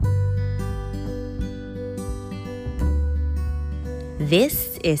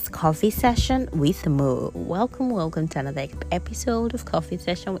This is Coffee Session with Mo. Welcome to another episode of Coffee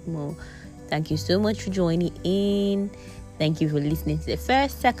Session with Mo. Thank you so much for joining in. Thank you for listening to the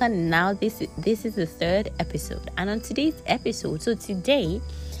first, second. Now this is the third episode. And on today's episode, so today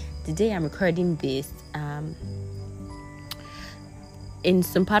I'm recording this in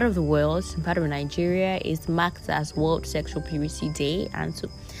some part of the world, some part of Nigeria, is marked as World Sexual Purity Day. And so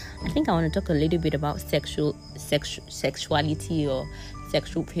I think I want to talk a little bit about sexuality or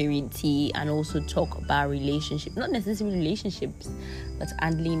sexual purity, and also talk about relationships, not necessarily relationships, but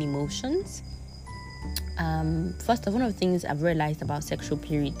handling emotions. First of all, one of the things I've realized about sexual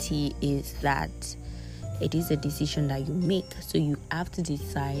purity is that it is a decision that you make. So you have to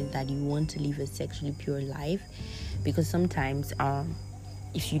decide that you want to live a sexually pure life, because sometimes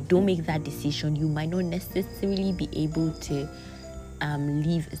if you don't make that decision, you might not necessarily be able to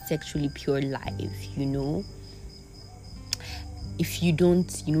live a sexually pure life. If you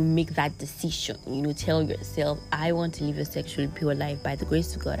don't make that decision, tell yourself, I want to live a sexually pure life by the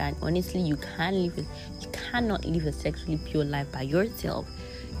grace of God. And honestly, you cannot live a sexually pure life by yourself.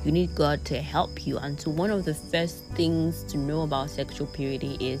 You need God to help you. And so one of the first things to know about sexual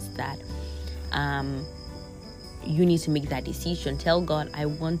purity is that you need to make that decision. Tell God, I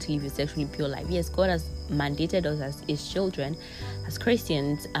want to live a sexually pure life. Yes, God has mandated us as His children, as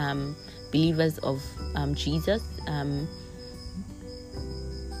Christians, believers of Jesus.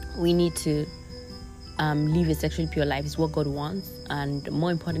 We need to live a sexually pure life. Is what God wants, and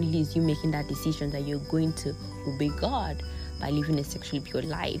more importantly, is you making that decision that you're going to obey God by living a sexually pure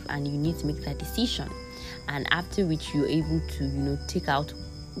life. And you need to make that decision, and after which you're able to take out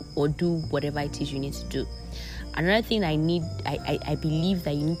or do whatever it is you need to do. Another thing I believe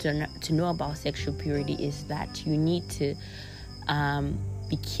that you need to know about sexual purity is that you need to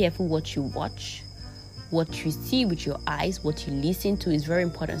be careful what you watch, what you see with your eyes, what you listen to is very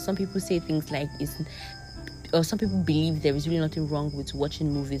important. Some people say things like some people believe there is really nothing wrong with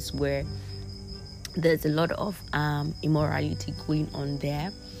watching movies where there's a lot of immorality going on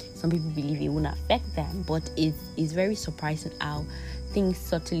there. Some people believe it won't affect them, but it's very surprising how things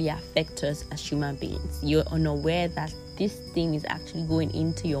subtly affect us as human beings. You're unaware that this thing is actually going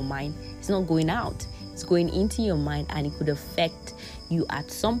into your mind. It's not going out. It's going into your mind, and it could affect you at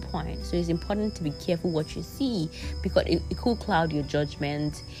some point. So it's important to be careful what you see, because it could cloud your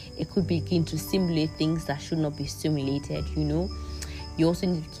judgment. It could begin to simulate things that should not be simulated. You also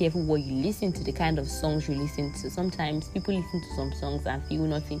need to be careful what you listen to, the kind of songs you listen to. Sometimes people listen to some songs and feel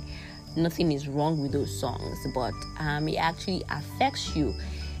nothing is wrong with those songs, but it actually affects you.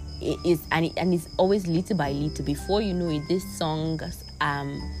 It's always little by little. Before you know it, these songs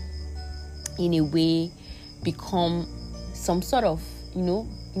in a way become some sort of in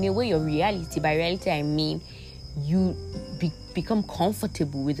a way your reality. By reality I mean you become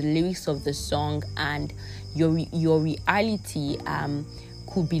comfortable with the lyrics of the song, and your reality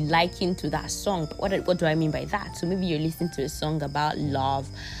could be likened to that song. But what do I mean by that? So maybe you're listening to a song about love,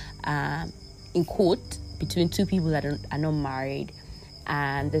 in quote, between two people that are not married,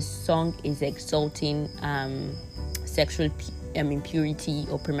 and the song is exalting sexual impurity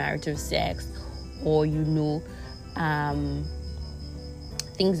or premarital sex, or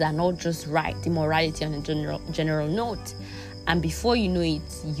things are not just right, immorality on a general note. And before you know it,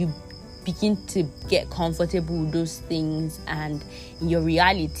 you begin to get comfortable with those things, and in your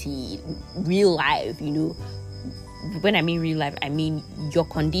reality, real life, when I mean real life, I mean your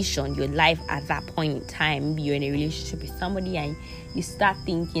condition, your life at that point in time. You're in a relationship with somebody and you start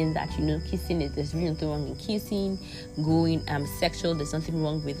thinking that kissing there's really nothing wrong in kissing, going sexual, there's nothing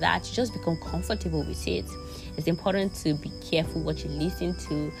wrong with that. You just become comfortable with it. It's important to be careful what you listen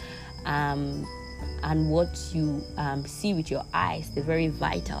to, and what you see with your eyes. They're very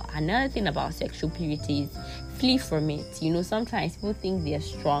vital. Another thing about sexual purity is flee from it. Sometimes people think they are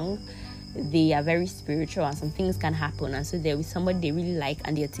strong, they are very spiritual, and some things can happen, and so there is somebody they really like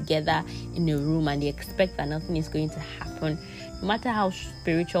and they're together in a room and they expect that nothing is going to happen. No matter how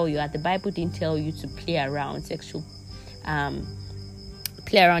spiritual you are, the Bible didn't tell you to play around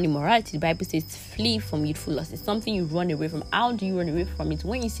immorality. The Bible says flee from youthful lust. It's something you run away from. How do you run away from it?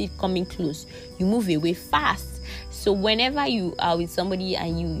 When you see it coming close, you move away fast. So whenever you are with somebody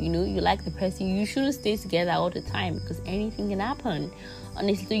and you like the person, you shouldn't stay together all the time, because anything can happen.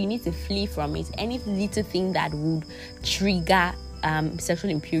 Honestly, you need to flee from it. Any little thing that would trigger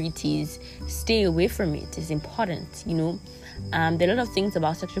sexual impurities, stay away from it. It's important, you know. There are a lot of things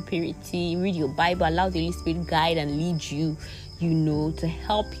about sexual purity. Read your Bible, allow the Holy Spirit guide and lead you, you know, to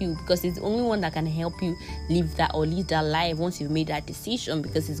help you, because it's the only one that can help you live that life once you've made that decision,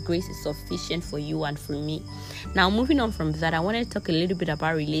 because His grace is sufficient for you and for me. Now, moving on from that, I want to talk a little bit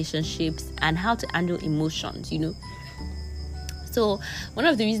about relationships and how to handle emotions, you know. So one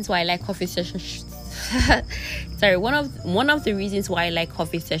of the reasons why I like coffee sessions one of the reasons why I like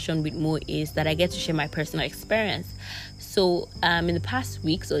coffee session with Mo is that I get to share my personal experience. So in the past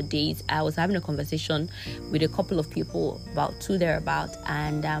weeks or days, I was having a conversation with a couple of people, about two thereabout,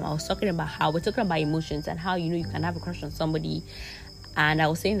 and I was talking about how we're talking about emotions and how, you know, you can have a crush on somebody. And I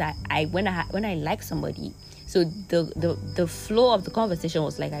was saying that when I like somebody, so the flow of the conversation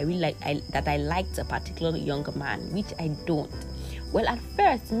was like, I liked a particular younger man, which I don't. Well, at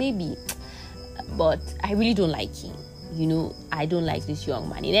first maybe, but I really don't like him. You know, I don't like this young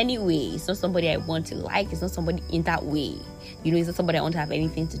man in any way. It's not somebody I want to like. It's not somebody in that way. You know, it's not somebody I want to have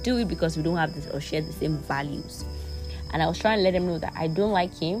anything to do with, because we don't have this or share the same values. And I was trying to let them know that I don't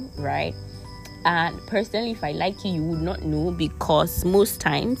like him, right? And personally, if I like you, you would not know, because most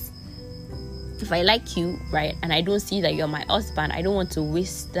times, if I like you, right, and I don't see that you're my husband, I don't want to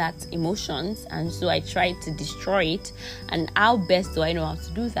waste that emotions, and so I try to destroy it. And how best do I know how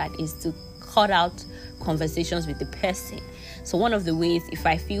to do that is to cut out conversations with the person. So one of the ways, if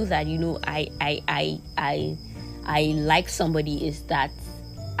I feel that, you know, I like somebody, is that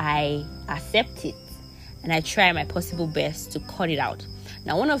I accept it and I try my possible best to cut it out.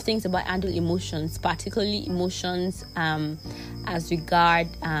 Now, one of the things about handling emotions, particularly emotions as regard,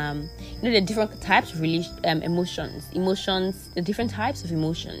 you know, the different types of emotions, the different types of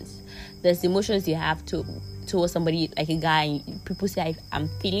emotions. There's emotions you have towards somebody, like a guy. People say, I'm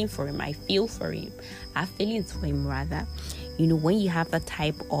feeling for him, I feel for him, I have feelings for him, rather. You know, when you have that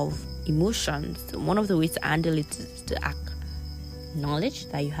type of emotions, one of the ways to handle it is to acknowledge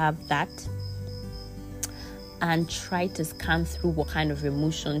that you have that, and try to scan through what kind of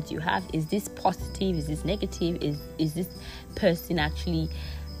emotions you have. Is this positive? Is this negative? Is this person actually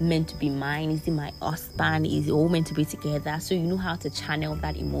meant to be mine? Is it my husband? Is it all meant to be together? So you know how to channel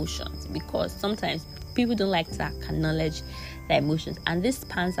that emotions, because sometimes people don't like to acknowledge their emotions, and this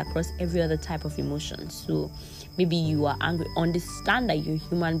spans across every other type of emotion. So maybe you are angry. Understand that you're a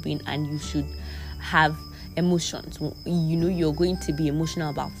human being and you should have emotions. You know, you're going to be emotional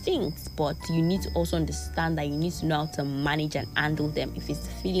about things, but you need to also understand that you need to know how to manage and handle them. If it's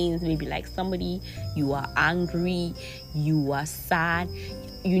feelings, maybe like somebody, you are angry, you are sad,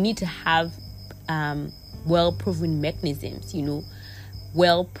 you need to have well-proven mechanisms, you know,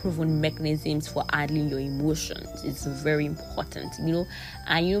 well-proven mechanisms for handling your emotions. It's very important, you know.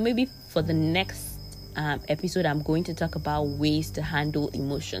 And you know, maybe for the next episode, I'm going to talk about ways to handle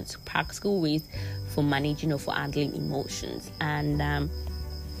emotions, practical ways for managing or for handling emotions. And I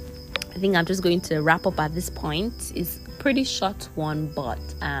think I'm just going to wrap up at this point. It's a pretty short one, but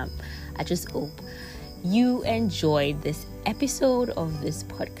I just hope you enjoyed this episode of this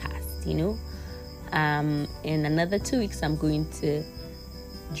podcast. You know, in another 2 weeks, I'm going to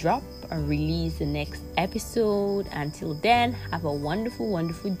drop or release the next episode. Until then, have a wonderful,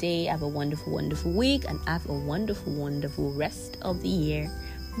 wonderful day, have a wonderful, wonderful week, and have a wonderful, wonderful rest of the year.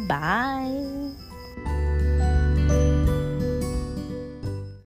 Bye.